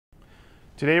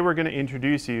Today we're going to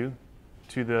introduce you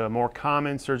to the more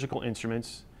common surgical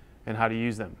instruments and how to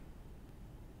use them.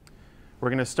 We're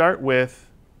going to start with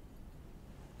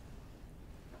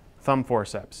thumb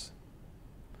forceps.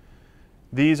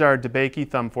 These are DeBakey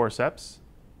thumb forceps,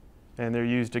 and they're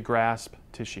used to grasp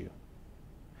tissue.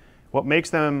 What makes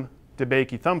them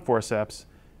DeBakey thumb forceps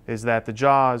is that the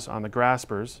jaws on the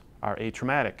graspers are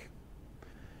atraumatic.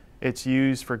 It's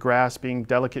used for grasping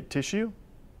delicate tissue,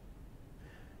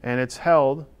 and it's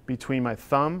held between my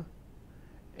thumb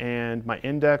and my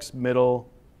index, middle,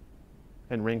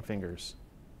 and ring fingers.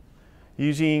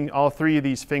 Using all three of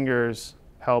these fingers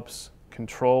helps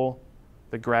control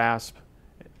the grasp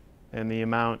and the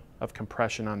amount of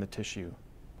compression on the tissue.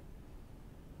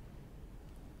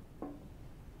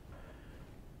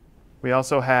 We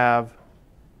also have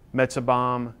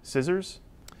Metzebaum scissors,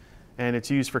 and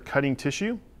it's used for cutting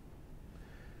tissue.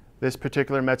 This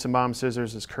particular Metzebaum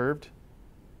scissors is curved.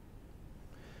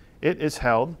 It is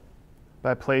held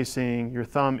by placing your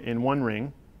thumb in one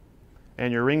ring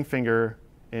and your ring finger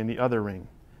in the other ring.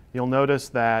 You'll notice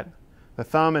that the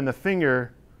thumb and the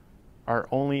finger are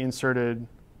only inserted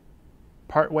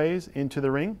part ways into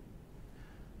the ring.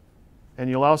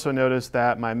 And you'll also notice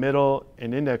that my middle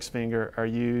and index finger are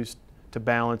used to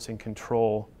balance and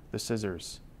control the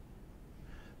scissors.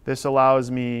 This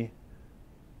allows me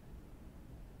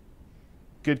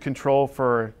good control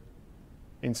for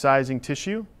incising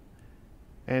tissue,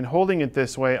 and holding it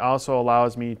this way also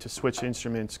allows me to switch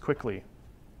instruments quickly.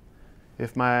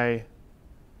 If my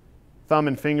thumb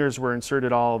and fingers were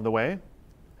inserted all of the way,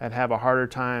 I'd have a harder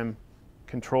time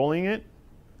controlling it,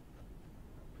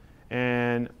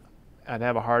 and I'd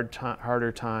have a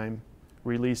harder time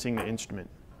releasing the instrument.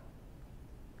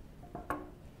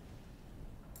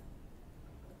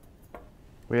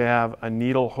 We have a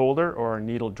needle holder or a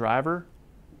needle driver.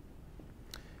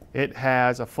 It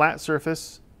has a flat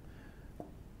surface,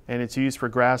 and it's used for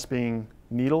grasping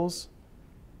needles.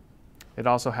 It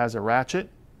also has a ratchet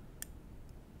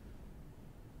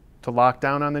to lock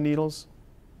down on the needles.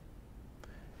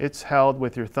 It's held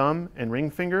with your thumb and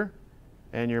ring finger,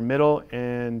 and your middle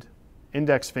and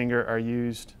index finger are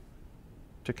used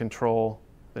to control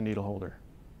the needle holder.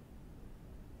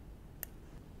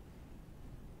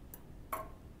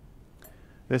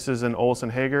 This is an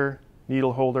Olsen Hager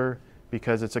needle holder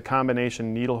because it's a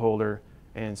combination needle holder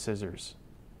and scissors.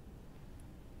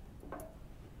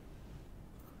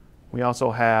 We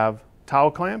also have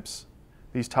towel clamps.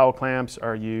 These towel clamps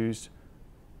are used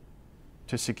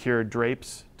to secure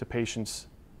drapes to patients'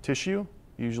 tissue,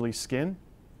 usually skin.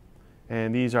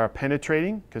 And these are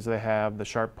penetrating because they have the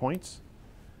sharp points.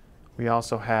 We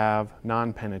also have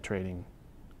non-penetrating.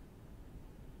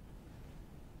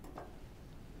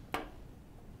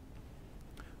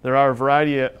 There are a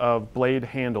variety of blade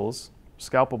handles,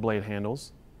 scalpel blade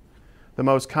handles. The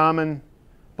most common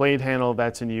blade handle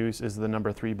that's in use is the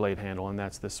number 3 blade handle, and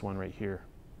that's this one right here.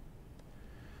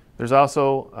 There's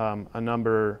also a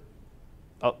number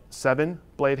 7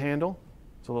 blade handle.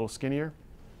 It's a little skinnier.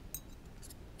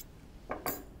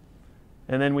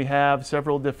 And then we have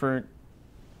several different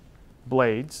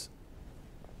blades.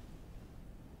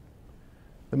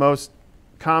 The most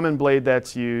common blade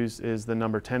that's used is the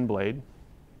number 10 blade.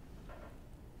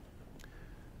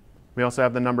 We also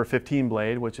have the number 15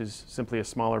 blade, which is simply a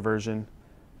smaller version,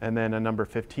 and then a number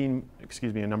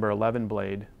 11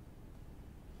 blade.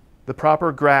 The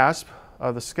proper grasp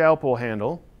of the scalpel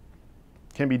handle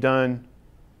can be done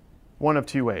one of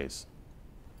two ways.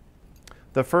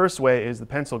 The first way is the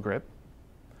pencil grip.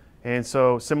 And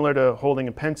so similar to holding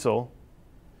a pencil,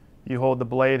 you hold the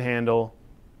blade handle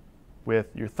with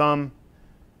your thumb,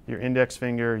 your index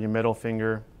finger, your middle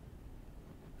finger,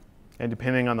 and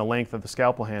depending on the length of the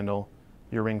scalpel handle,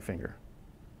 your ring finger.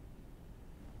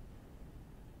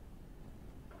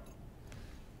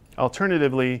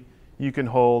 Alternatively, you can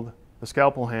hold the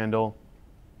scalpel handle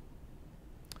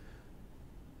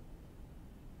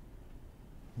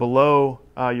below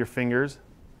your fingers.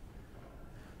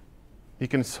 You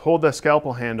can hold the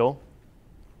scalpel handle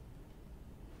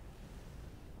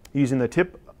using the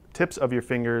tips of your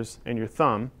fingers and your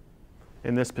thumb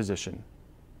in this position.